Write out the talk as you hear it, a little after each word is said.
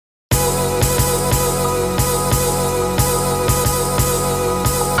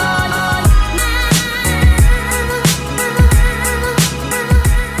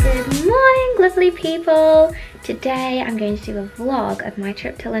today I'm going to do a vlog of my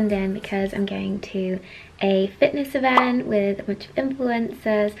trip to London because I'm going to a fitness event with a bunch of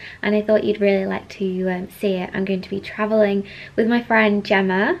influencers and I thought you'd really like to see it. I'm going to be travelling with my friend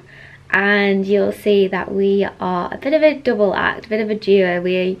Gemma and you'll see that we are a bit of a double act, a bit of a duo.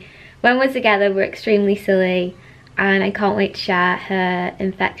 When we're together we're extremely silly and I can't wait to share her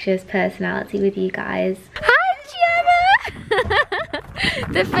infectious personality with you guys. Hi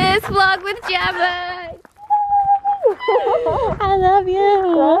Gemma! The first vlog with Gemma! I love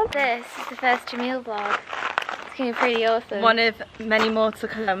you! This is the first Gemille vlog. It's going to be pretty awesome. One of many more to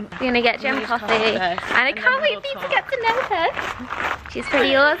come. We're going to get Gem coffee and I can't wait for you to get to know her. She's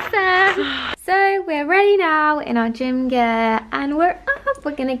pretty awesome. So we're ready now in our gym gear and we're up.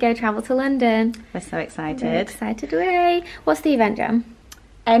 We're going to go travel to London. We're so excited. We're excited away. What's the event, Gem?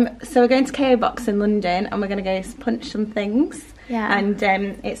 So we're going to Kobox in London and we're going to go punch some things. Yeah. And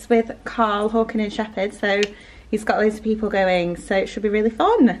it's with Carl Thompson and I, so he's got loads of people going, so it should be really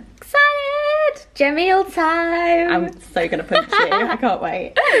fun. Excited! Gemille time! I'm so going to punch you, I can't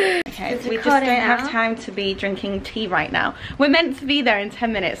wait. Okay, so we just don't have time to be drinking tea right now. We're meant to be there in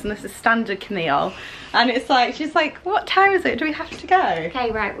 10 minutes and this is standard Camille. And it's like, she's like, what time is it? Do we have to go?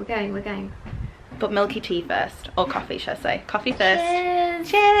 Okay, right, we're going. But milky tea first, or coffee should I say. Coffee first. Cheers!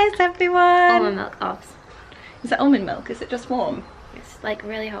 Cheers everyone! Almond milk, off. Is it almond milk? Is it just warm? It's like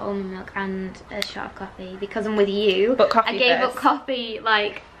really hot almond milk and a shot of coffee because I'm with you. But coffee I gave first. up coffee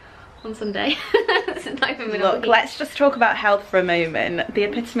like on Sunday. It's not even been a Look, week. let's just talk about health for a moment. The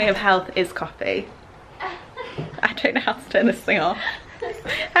epitome of health is coffee. I don't know how to turn this thing off.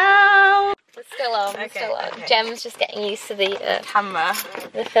 Ow! It's still on, it's still on. Okay. Gem's just getting used to the Camera.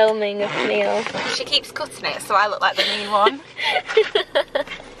 the filming of Camille. She keeps cutting it so I look like the mean one.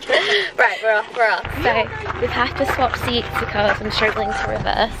 Right, we're off. So we've had to swap seats because I'm struggling to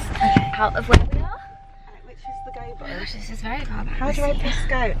reverse out of where we are. Which is the go button? Gosh, this is very far back. How do I press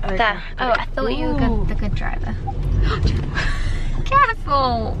go? Oh, There. Oh, I thought you were the good driver.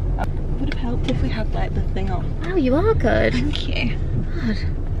 Careful! Would have helped if we had like the thing on. Oh, you are good. Thank you. God,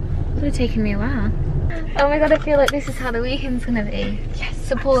 would have taken me a while. Oh my god, I feel like this is how the weekend's gonna be. Yes,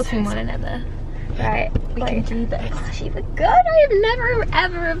 supporting one another. Right, we can do this. Gosh, you're good. I have never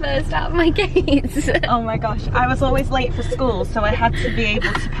ever reversed out of my gates. Oh my gosh, I was always late for school, so I had to be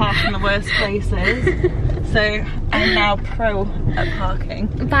able to park in the worst places. So I'm now pro at parking.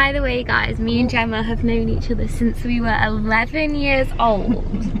 By the way, guys, me and Gemma have known each other since we were 11 years old.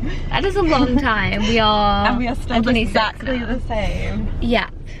 That is a long time. We are, and we are still exactly the same. Yeah.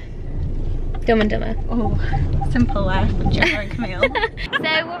 Dumb and Dumber. Oh, simple life with Gemma and Camille. So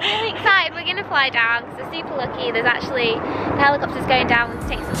we're really excited. We're going to fly down because we're super lucky. There's actually the helicopters going down to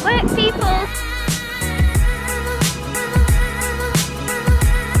take some work people.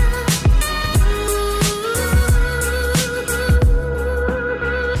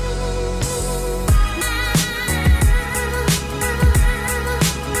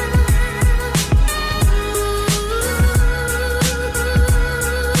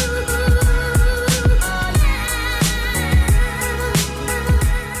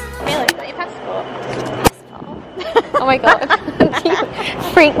 Oh my god, you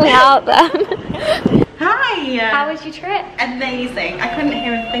freaked me out then. Hi! How was your trip? Amazing. I couldn't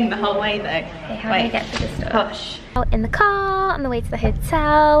hear a thing the whole way though. Okay, how do we get to this store? Hush. In the car on the way to the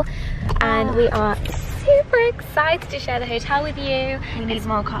hotel and we are super excited to share the hotel with you. We need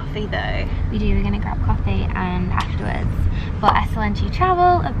more coffee though. We do, we're going to grab coffee and afterwards. But SLNG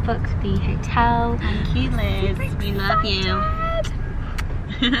Travel have booked the hotel. Thank you Liz, we love you.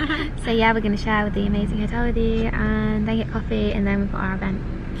 So yeah, we're going to share with the amazing hotel with you and then get coffee and then we've got our event.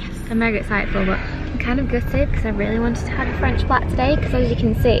 Yes. I'm mega excited for it, but I'm kind of gutted because I really wanted to have a French plait today because as you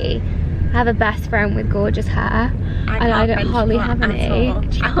can see, I have a best friend with gorgeous hair and I don't hardly have any.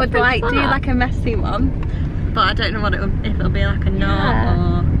 I would like do like a messy one, but I don't know what if it'll be like a knot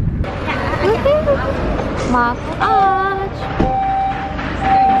or... Massage! It's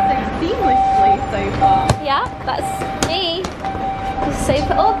going so seamlessly so far. Yeah, that's me.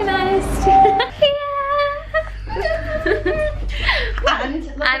 Super organised.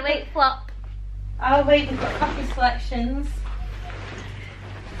 And wait, flop. Oh wait, we've got coffee selections.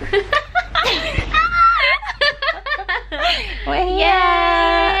 We're here!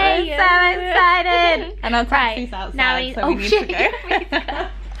 Yay! We're so excited! And our taxi's outside, now so we need to go.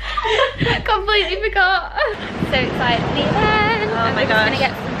 Completely forgot. So excited for the event. Oh my gosh. I'm gonna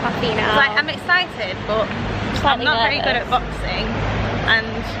get some coffee now. Like, I'm excited, but I'm not very good at boxing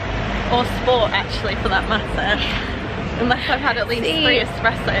or sport actually for that matter. Unless I've had at least 3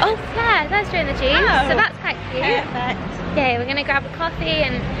 espressos. Oh yeah, that's during the tube. Oh. So that's quite cute. Perfect. Okay, we're gonna grab a coffee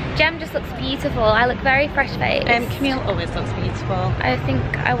and Gem just looks beautiful. I look very fresh faced. Camille always looks beautiful. I think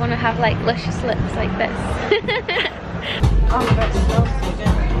I want to have like luscious lips like this. Oh, that smells so good.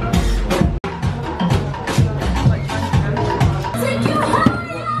 Thank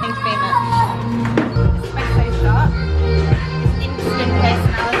you very much. Espresso shot. Instant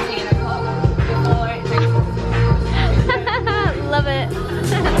personality in a cup before it takes. Love it.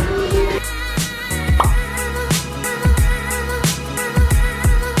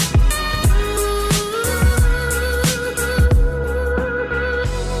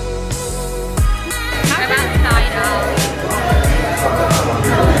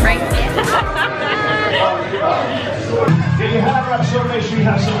 Get your hand wraps on, make sure you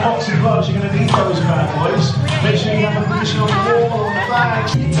have some boxing gloves, you're going to need those bad boys. Make sure you have a position on the wall or on the bag.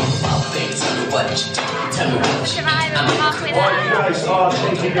 Survive and halfway While you guys are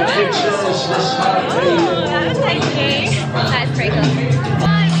taking your pictures, this might be... That was tasty. That is pretty cool.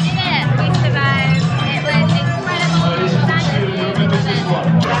 Oh, we did it! We survived. It was incredible.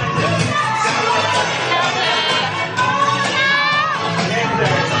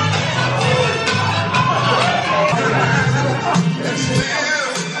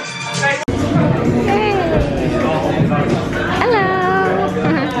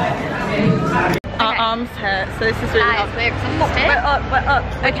 Arms hurt, so this is really hard. We're exhausted. We're up.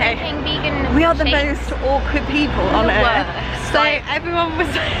 Okay. Vegan We are the shakes. most awkward people on earth. So everyone was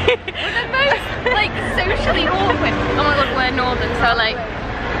We're the most like socially awkward. Oh my god, we're northern, so like,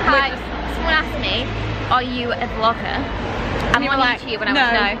 hi. Someone asked me, "Are you a vlogger?" I'm on YouTube, and I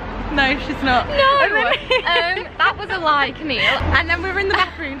went, no. No, she's not. No! That was a lie, Camille. And then we were in the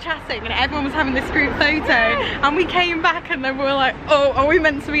bathroom chatting and everyone was having this group photo and we came back and then we were like, oh, are we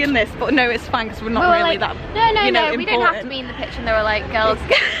meant to be in this? But no, it's fine because we're not really like, that, no, important. we didn't have to be in the picture. And they were like, girls,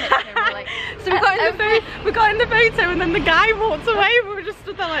 get in the picture. And we're like, so we got in the photo and then the guy walked away and we were just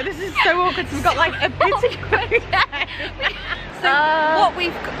stood there like, this is so awkward. So we got like a bit So what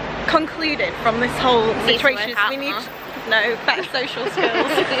we've concluded from this whole situation is we need better social skills.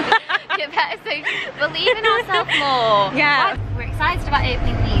 Get better social. Believe in ourselves more. Yeah. We're excited about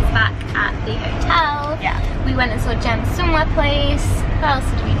opening these back at the hotel. Yeah. We went and saw Gem's somewhere place. What else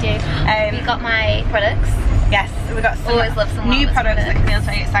did we do? We got my products. Yes, we got some Always love some new wellness products that Camille's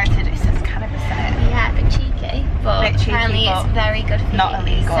very excited. It's just kind of a set. Yeah, a bit cheeky, but apparently it's very good for not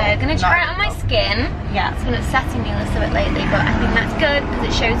you. illegal. So I'm gonna try it on my skin. Yeah. It's been upsetting me a little bit lately, but I think that's good because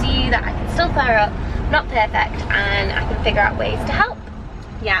it shows you that I can still flare up, not perfect, and I can figure out ways to help.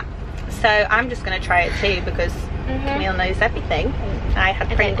 Yeah. So I'm just gonna try it too because Camille knows everything. I had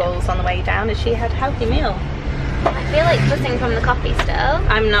Pringles on the way down and she had a healthy meal. I feel like buzzing from the coffee still.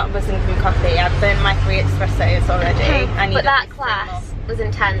 I'm not buzzing from coffee. I've burned my 3 espressos already. I need but that class was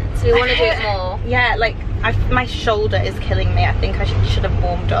intense. We want to do it more. Yeah, like my shoulder is killing me. I think I should have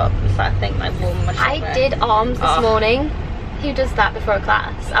warmed up. So I think I warmed my shoulder. I did arms this morning. Who does that before a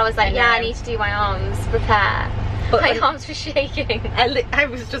class? I was like, I need to do my arms, prepare. But my arms were shaking. I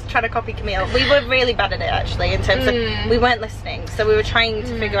was just trying to copy Camille. We were really bad at it actually in terms of we weren't listening. So we were trying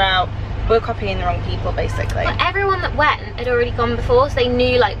to figure out, we were copying the wrong people basically. But everyone that went had already gone before, so they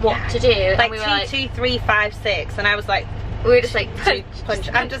knew like what to do. Like and we were 2, like 2, 3, 5, 6, and I was like, we were just like punch.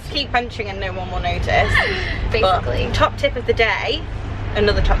 And just keep punching and no one will notice. Basically. But top tip of the day,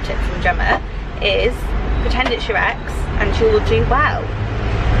 another top tip from Gemma, is pretend it's your ex and she will do well.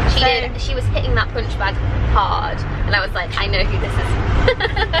 She was hitting that punch bag hard, and I was like, I know who this is.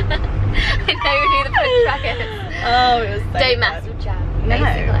 I know who the punch bag is. Oh, it was so Don't mess with Jam,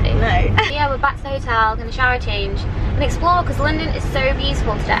 basically. No. Yeah, we're back to the hotel, gonna shower change and explore because London is so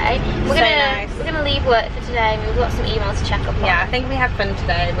beautiful today. We're gonna leave work for today and we've got some emails to check up on. Yeah, I think we had fun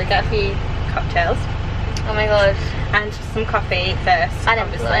today. We got a few cocktails. Oh my god. And some coffee first. Bad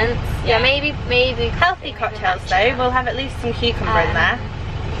influence. Yeah, maybe healthy cocktails though. We'll have at least some cucumber in there.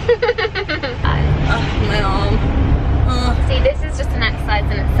 Oh my arm. See, this is just an exercise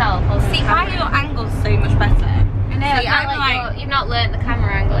in itself. See, why are your angles so much better? I know. See, I'm like you've not learnt the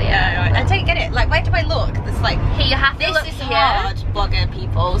camera angle yet. No, I don't get it. Like, where do I look? There's like here you have to this look is here. hard, blogger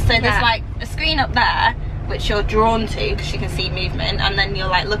people. So there's like a screen up there which you're drawn to because you can see movement, and then you're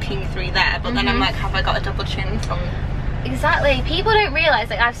like looking through there. But then I'm like, have I got a double chin from? Exactly. People don't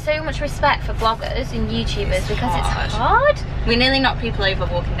realise, like, I have so much respect for bloggers and YouTubers because it's hard. We nearly knocked people over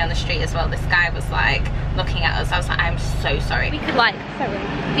walking down the street as well. This guy was like looking at us. I was like, I'm so sorry. We could like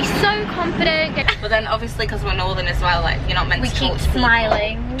be so confident. But then obviously because we're northern as well, like you're not meant to talk to people.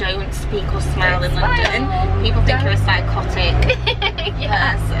 Smiling. Don't speak or smile in London. People think you're a psychotic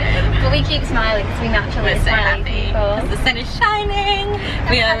person. But we keep smiling because we naturally We're so smile. happy. The sun is shining.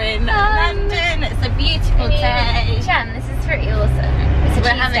 We are in London. It's a beautiful day. Jen, this is pretty awesome. It's a We're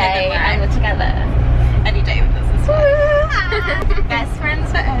having a good Tuesday one. and we're together. Any day with us is fine. Best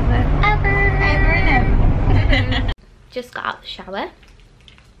friends forever. Ever and ever. Just got out the shower.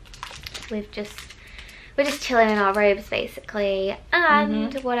 We're just chilling in our robes basically,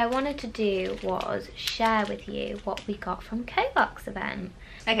 and what I wanted to do was share with you what we got from Kobox event.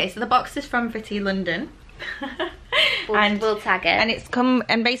 Okay, so the box is from Pretty London. We'll tag it. And it's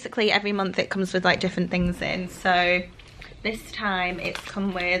and basically every month it comes with like different things in. So this time it's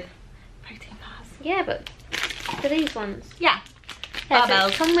come with protein bars. Yeah, but for these ones. Yeah. Yeah, so Barbells.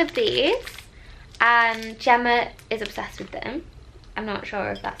 it's come with these, and Gemma is obsessed with them. I'm not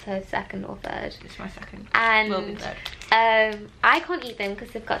sure if that's her second or third. It's my second. And Will be third. I can't eat them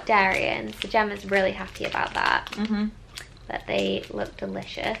because they've got dairy in, so Gemma's really happy about that. But they look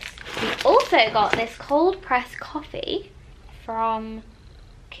delicious. We also got this cold pressed coffee from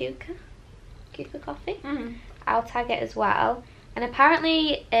Kuka Coffee. I'll tag it as well. And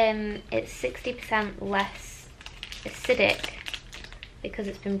apparently it's 60% less acidic because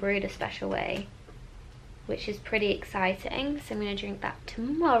it's been brewed a special way, which is pretty exciting. So I'm going to drink that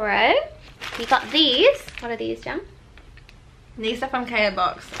tomorrow. We got these. What are these, Jem? These are from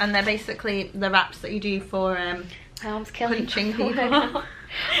Kobox, and they're basically the wraps that you do for My arm's killing punching me. people.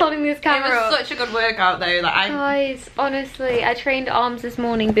 Holding this camera It up. was such a good workout though. That Guys, honestly, I trained arms this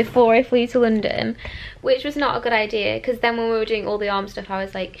morning before I flew to London, which was not a good idea because then when we were doing all the arm stuff I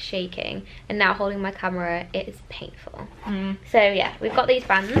was like shaking, and now holding my camera it is painful. So yeah, we've got these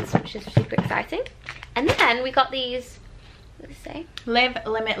bands, which is super exciting. And then we got these, what does it say? Live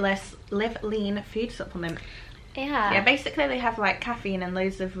Limitless, Live Lean food supplement. Yeah. Yeah, basically they have like caffeine and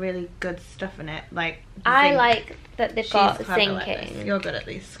loads of really good stuff in it. Like I zinc. like that they've She's got clever like zinc this. in. You're good at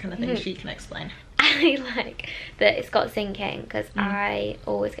these kind of things. She can explain. I like that it's got zinc in because I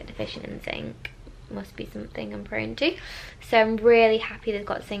always get deficient in zinc. Must be something I'm prone to. So I'm really happy they've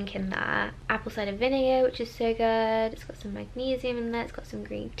got zinc in there. Apple cider vinegar, which is so good. It's got some magnesium in there. It's got some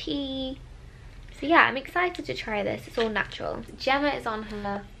green tea. So yeah, I'm excited to try this. It's all natural. Gemma is on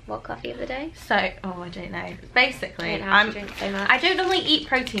her what coffee of the day? So, I don't know. Basically, I don't know how to drink so much. I don't normally eat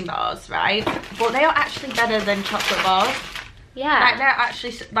protein bars, right? But they are actually better than chocolate bars. Yeah. Like they're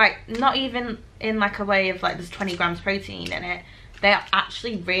actually like not even in like a way of like there's 20 grams protein in it. They are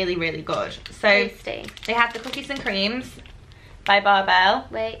actually really, really good. So tasty. they have the cookies and creams by Barbell.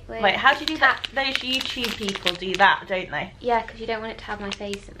 Wait. How do you do that? Those YouTube people do that, don't they? Yeah, because you don't want it to have my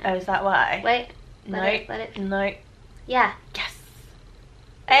face in it. Oh, is that why? Wait. No. Let it. No. Yeah. Yes.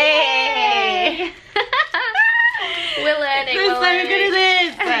 Hey! We're learning. We're so good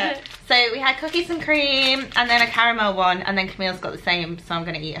at this. So we had cookies and cream, and then a caramel one, and then Camille's got the same, so I'm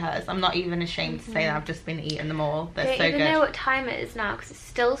going to eat hers. I'm not even ashamed to say that I've just been eating them all. They're so good. I don't even know what time it is now because it's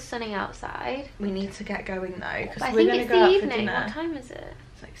still sunny outside. We need to get going though, because I we're think going to it's go the out for evening. dinner. What time is it?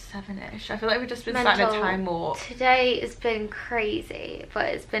 It's like 7ish. I feel like we've just been starting a time warp. Today has been crazy, but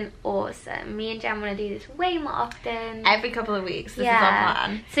it's been awesome. Me and Jen want to do this way more often. Every couple of weeks, this is our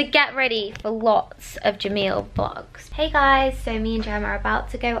plan. So get ready for lots of Gemille vlogs. Hey guys, so me and Jem are about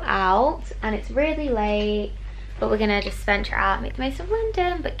to go out, and it's really late, but we're gonna just venture out and make the most of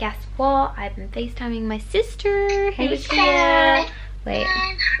London. But guess what? I've been FaceTiming my sister. Who's here? Wait.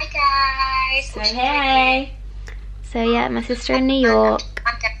 Hi guys. Say hey. So yeah, my sister in New York.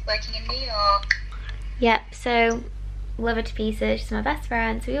 I'm Deb working in New York. Yep, so love her to pieces. She's my best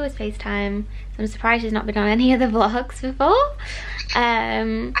friend, so we always FaceTime. So I'm surprised she's not been on any of the vlogs before. I've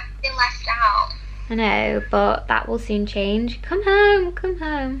been left out. I know, but that will soon change. Come home, come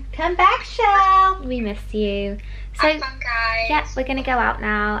home. Come back, Shell. We miss you. So Have fun, guys. yeah, we're gonna go out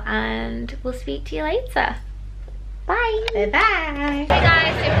now and we'll speak to you later. Bye. Bye-bye. Hey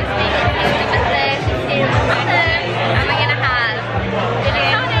guys, so we're just making tea with and we're gonna have gin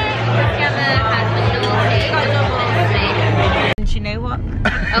and tonic because Gemma has been naughty. And you know what?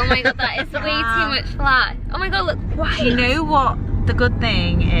 Oh my god, that is way too much flat. Oh my god, look, why? Do you know what the good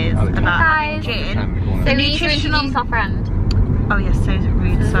thing is about having Guys. gin? So we need to introduce our friend. Oh yes, so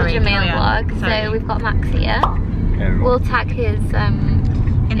rude. This is Sorry. a Gemille vlog. Sorry. So we've got Max here. We'll tag his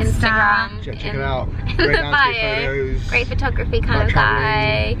Instagram. Check it out. In Great the bio. photos. Great photography kind Like of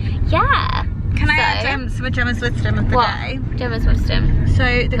guy. Yeah. Can I So- add some of Gemma's wisdom of the What? day? Gemma's wisdom. So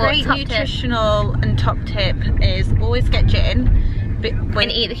the What, great top tip? nutritional and top tip is always get gin. But when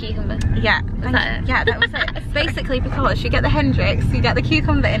And eat the cucumber. yeah, that it? yeah, that was it. Basically, because you get the Hendrix, you get the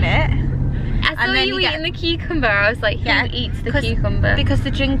cucumber in it. I saw then you you eating the cucumber. I was like, who eats the cucumber? Because the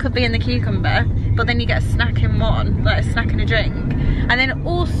gin could be in the cucumber, but then you get a snack in one, like a snack and a drink. And then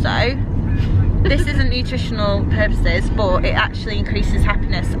also, this isn't nutritional purposes, but it actually increases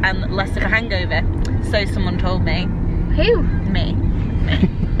happiness and less of a hangover. So someone told me. Who? Me.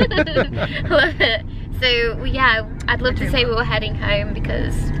 Love it. So yeah, I'd love to say we were heading home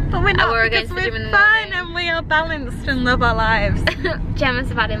because but we're not, we're because going to the gym in the fine morning. and we are balanced and love our lives.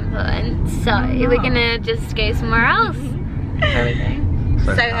 Gemma's a bad influence, so we're gonna just go somewhere else. Where are we going?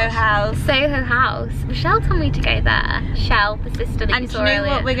 Soho House. Soho House. Michelle told me to go there. Shell, the sister that And you do saw you know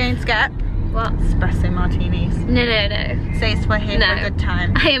earlier. what we're going to get? What? Espresso martinis. No, no, no. So it's we're here for a good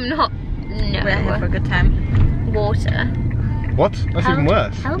time. I am not. No. We're here for a good time. Water. What? That's even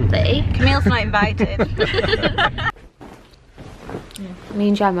worse. Healthy. Camille's not invited. Me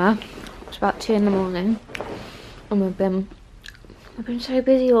and Gemma, it's about 2 in the morning and we've been so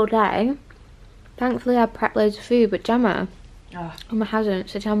busy all day. Thankfully I prepped loads of food, but Gemma hasn't,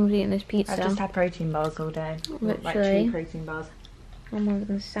 so Gemma's eating this pizza. I've just had protein bars all day. Literally. Like 2 protein bars. And we're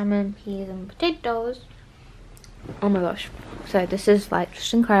having salmon, peas and potatoes. Oh my gosh. So this is like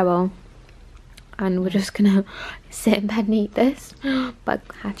just incredible. And we're just gonna sit in bed and eat this. But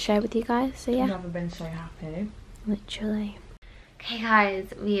I had to share it with you guys, so yeah. I've never been so happy. Literally. Okay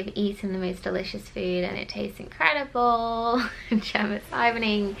guys, we have eaten the most delicious food and it tastes incredible. Gemma's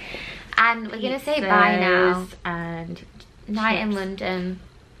hibernating. And we're gonna say bye now. And Night chips. in London.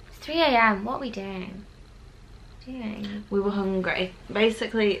 It's 3 AM, what are we doing? We were hungry.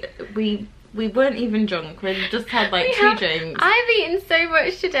 Basically, we weren't even drunk. We just had like 2 drinks. I've eaten so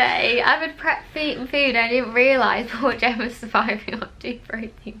much today. I've had prep food. I didn't realise what Gemma's surviving on 2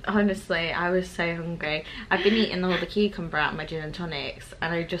 protein. Honestly, I was so hungry. I've been eating all the cucumber out of my gin and tonics,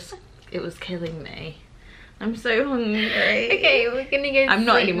 and it was killing me. I'm so hungry. Okay, we're gonna go I'm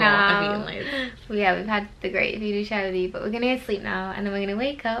not sleep anymore. now. I've eaten loads. Well, yeah, we've had the great food to share with you, but we're gonna go sleep now, and then we're gonna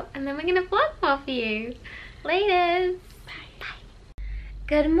wake up, and then we're gonna vlog more for you. Later. Bye.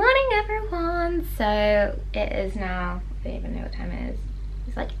 Good morning, everyone. So it is now, I don't even know what time it is.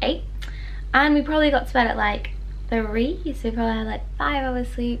 It's like 8, and we probably got to bed at like 3, so we probably had like 5 hours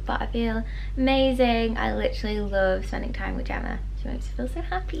sleep, but I feel amazing. I literally love spending time with Gemma. She makes me feel so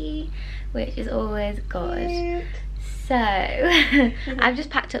happy, which is always good. Cute. So I've just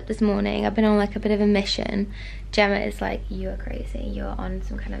packed up this morning. I've been on like a bit of a mission. Gemma is like, you are crazy, you're on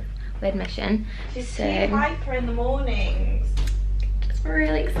some kind of weird mission. She's too hyper in the mornings. Just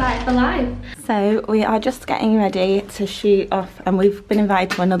really excited for life. So we are just getting ready to shoot off, and we've been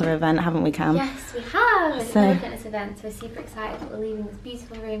invited to another event, haven't we, Cam? Yes, we have. It's So- another fitness event, so we're super excited that we're leaving this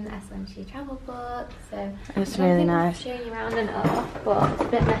beautiful room, the SLMC travel book. So It's really nice. Showing you around and up, but it's a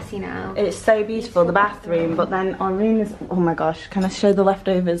bit messy now. It's so beautiful, the bathroom, but then our room is, oh my gosh, can I show the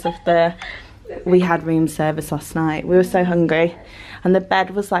leftovers of we had room service last night. We were so hungry, and the bed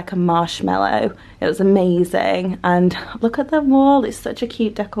was like a marshmallow. It was amazing, and look at the wall, it's such a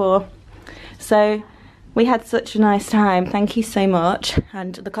cute decor. So we had such a nice time, thank you so much.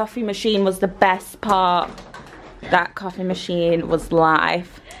 And the coffee machine was the best part. That coffee machine was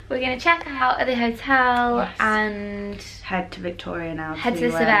life. We're going to check out at the hotel. Yes. And Head to Victoria now. head to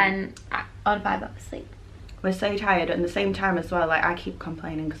this event on 5 hours sleep. We're so tired, and at the same time as well, like I keep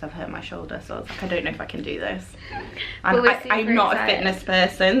complaining because I've hurt my shoulder, so I was like, I don't know if I can do this. And I'm not a fitness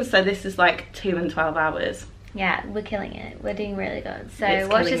person, so this is like 2 and 12 hours. Yeah, we're killing it. We're doing really good. So It's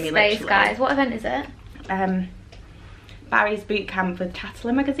watch killing this me, space, literally. guys. What event is it? Barry's boot camp with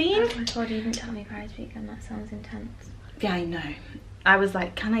Tatler magazine. Oh my god, you didn't tell me Paris Weekend. That sounds intense. Yeah, I know. I was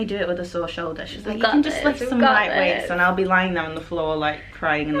like, can I do it with a sore shoulder? She's like, We've you can got just this, lift we've some got light this. weights, and I'll be lying there on the floor like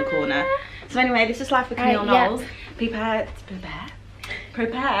crying in the corner. So anyway, this is life with Camille Right, Knowles. Prepare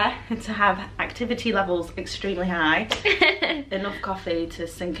to have activity levels extremely high. Enough coffee to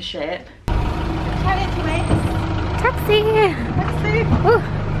sink a ship. Taxi! Ooh,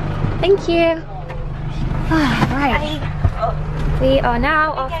 thank you. Right. We are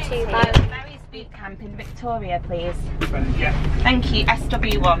now off to Barry's boot camp in Victoria, please. Thank you,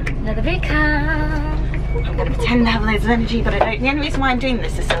 SW1. another boot camp. I'm going to pretend to have loads of energy, but I don't. The only reason why I'm doing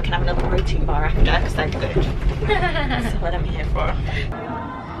this is so I can have another protein bar after, because they're good. That's what I'm here for.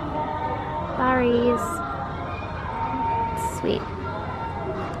 Barry's. Sweet.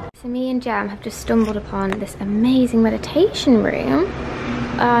 So me and Jam have just stumbled upon this amazing meditation room.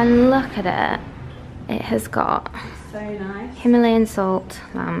 And look at it. It has got So nice. Himalayan salt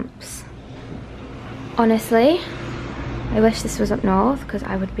lamps. Honestly, I wish this was up north because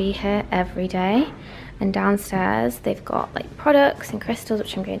I would be here every day. And downstairs they've got like products and crystals,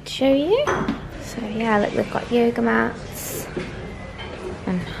 which I'm going to show you. So yeah, look, they've got yoga mats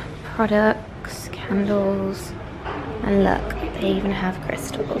and products, candles, and look, they even have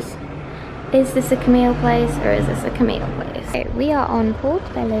crystals. Is this a Camille place or is this a Camille place? Okay, we are on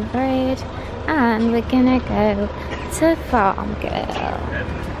Portobello Road and we're gonna go to Farm Girl.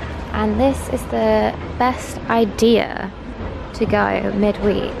 And this is the best idea to go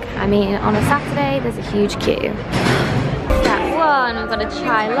midweek. I mean, on a Saturday, there's a huge queue. Step one, we've got a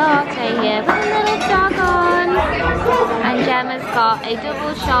chai latte here with a little dog on. And Gemma's got a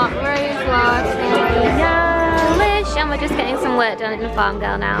double shot rose latte. Delish! And we're just getting some work done in the Farm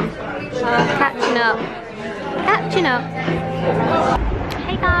Girl now. So catching up. Catching up.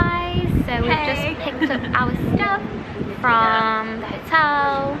 Hey guys! So we've just picked up our stuff from the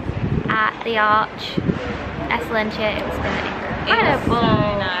hotel at the Arch. Excellent shit, it was incredible. It was so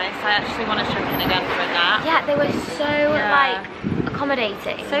nice. I actually want to check in again for that. Yeah, they were so like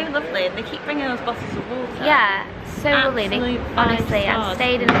accommodating. So lovely. They keep bringing us bottles of water. Yeah, so lovely. Honestly, I've stars.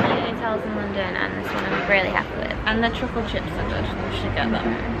 stayed in a few hotels in London and this one I'm really happy with. And the truffle chips are good. We should get them.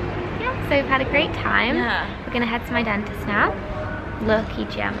 Yeah, so we've had a great time. Yeah. We're gonna head to my dentist now. Lucky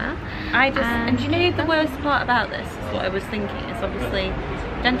Gemma. And do you know the worst part about this is what I was thinking is obviously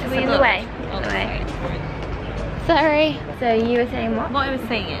dentists are the way. Oh, the way. Sorry. So you were saying what? What I was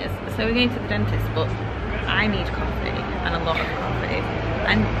saying is, so we're going to the dentist, but I need coffee and a lot of coffee.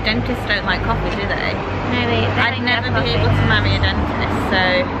 And dentists don't like coffee, do they? No, they I'd never be able to marry a dentist,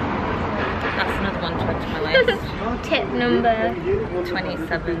 so that's another one to add to my list. Tip number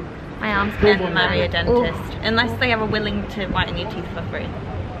 27. My arm's Never marry a dentist unless they are willing to whiten your teeth for free.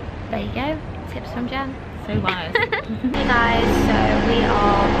 There you go. Tips from Jen. So wise. Hey guys, so we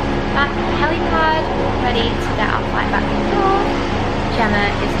are back at the helipad, ready to get our flight back and forth. Gemma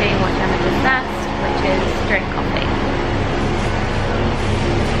is doing what Gemma does best, which is drink coffee.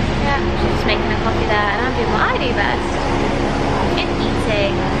 Yeah, she's just making a coffee there, and I'm doing what I do best, in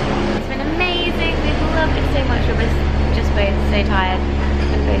eating. It's been amazing, we've loved it so much, we're just both so tired,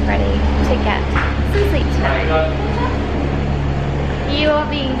 and both ready to get some sleep tonight. You are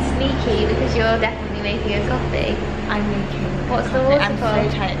being sneaky because you're definitely making a coffee. I'm making. What's the water I'm for?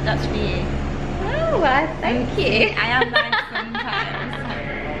 so tired. That's for you. Oh, well, thank you. I am nice sometimes.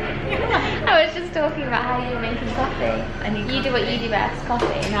 I was just talking about how you're making coffee. I need you do what you do best, coffee.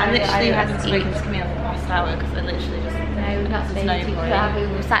 And I literally haven't haven't spoken to Camille for the past hour because I literally just. No, we've not spoken no to each point. other.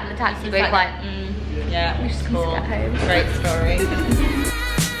 We were sat in the taxi, both like, yeah, we just cool. get home. Great story.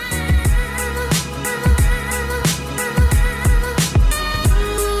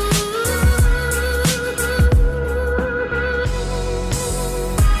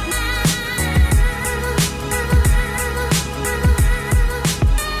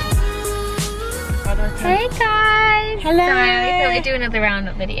 Hey guys! Hello! Sorry, we thought we'd do another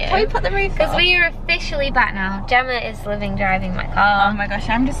roundup video. Can we put the roof Because off? we are officially back now. Gemma is driving my car. Oh my gosh,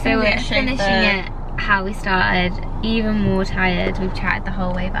 I'm just so we're finishing it how we started, even more tired. We've chatted the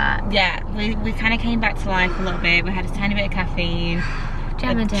whole way back. Yeah, we kind of came back to life a little bit. We had a tiny bit of caffeine.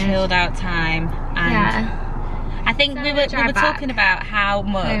 Gemma did. Chilled out time. And Yeah. I think we were talking about how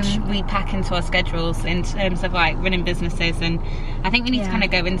much we pack into our schedules in terms of like running businesses, and I think we need to kind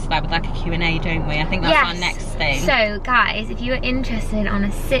of go into that with like a Q&A, don't we? I think that's our next thing. So guys, if you are interested on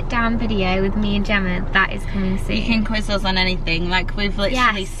a sit down video with me and Gemma, that is coming soon. You can quiz us on anything, like we've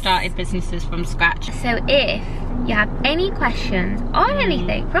literally started businesses from scratch. So if you have any questions on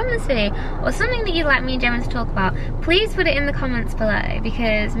anything from this video or something that you'd like me and Gemma to talk about, please put it in the comments below,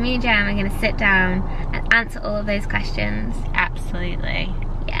 because me and Gemma are going to sit down and answer all of those questions. Absolutely.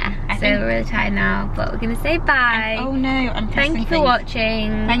 Yeah, so we're really tired now, but we're going to say bye. Oh no, I'm pressing Thank you for watching.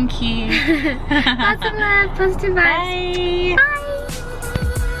 Thank you. Lots of love, positive vibes. Bye. Bye.